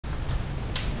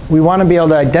we want to be able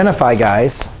to identify,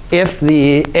 guys, if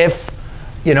the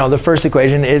first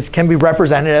equation can be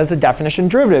represented as a definition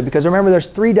derivative. Because remember, there's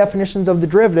 3 definitions of the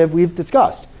derivative we've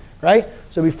discussed, right?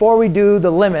 So before we do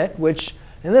the limit, which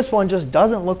in this one just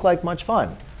doesn't look like much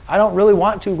fun. I don't really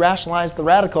want to rationalize the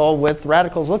radical with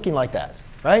radicals looking like that,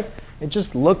 right? It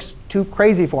just looks too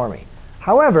crazy for me.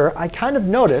 However, I kind of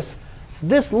notice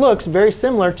this looks very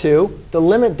similar to the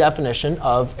limit definition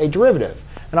of a derivative.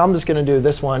 And I'm just going to do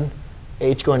this one,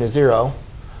 h going to 0.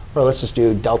 Or let's just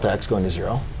do delta x going to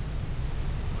 0.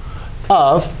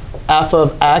 Of f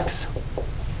of x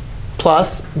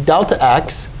plus delta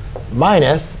x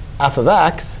minus f of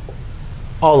x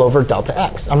all over delta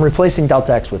x. I'm replacing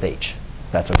delta x with h.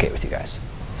 That's OK with you guys.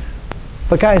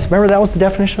 But guys, remember that was the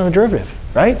definition of a derivative,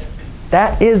 right?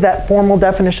 That is that formal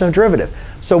definition of derivative.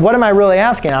 So what am I really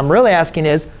asking? I'm really asking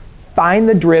is, find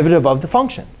the derivative of the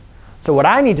function. So what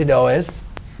I need to know is,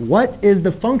 what is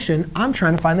the function I'm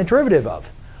trying to find the derivative of?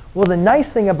 Well, the nice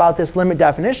thing about this limit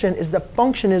definition is the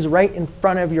function is right in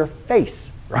front of your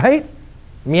face, right?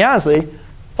 I mean, honestly,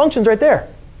 function's right there.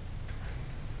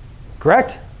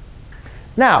 Correct?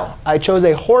 Now, I chose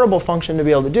a horrible function to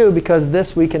be able to do because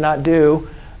this we cannot do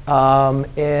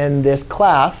in this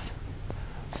class.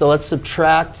 So let's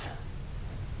subtract.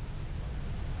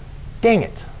 Dang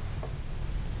it.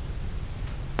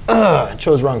 I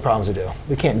chose wrong problems to do.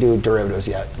 We can't do derivatives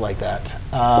yet like that.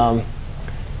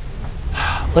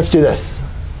 Let's do this.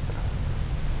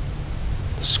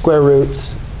 Square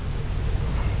roots.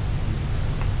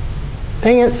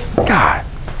 Dang it. God.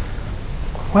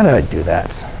 Why did I do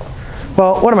that?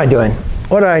 Well, what am I doing?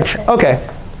 What did I OK.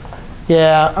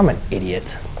 Yeah, I'm an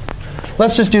idiot.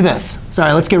 Let's just do this.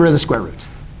 Sorry, let's get rid of the square root.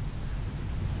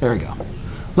 There we go.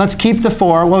 Let's keep the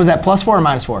 4. What was that, plus 4 or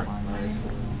minus 4?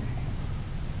 Minus.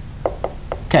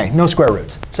 OK, no square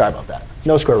roots. Sorry about that.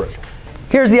 No square root.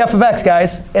 Here's the f of x,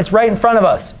 guys. It's right in front of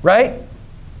us, right?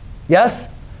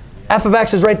 Yes? F of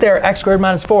x is right there, x squared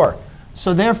minus 4.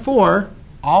 So therefore,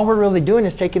 all we're really doing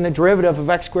is taking the derivative of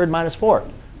x squared minus 4.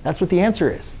 That's what the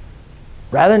answer is.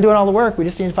 Rather than doing all the work, we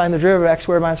just need to find the derivative of x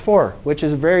squared minus 4, which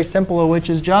is very simple, which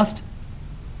is just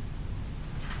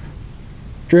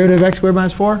derivative of x squared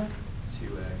minus 4?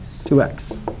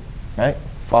 2x. 2x. Right?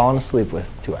 Falling asleep with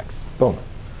 2x. Boom.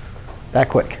 That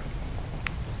quick.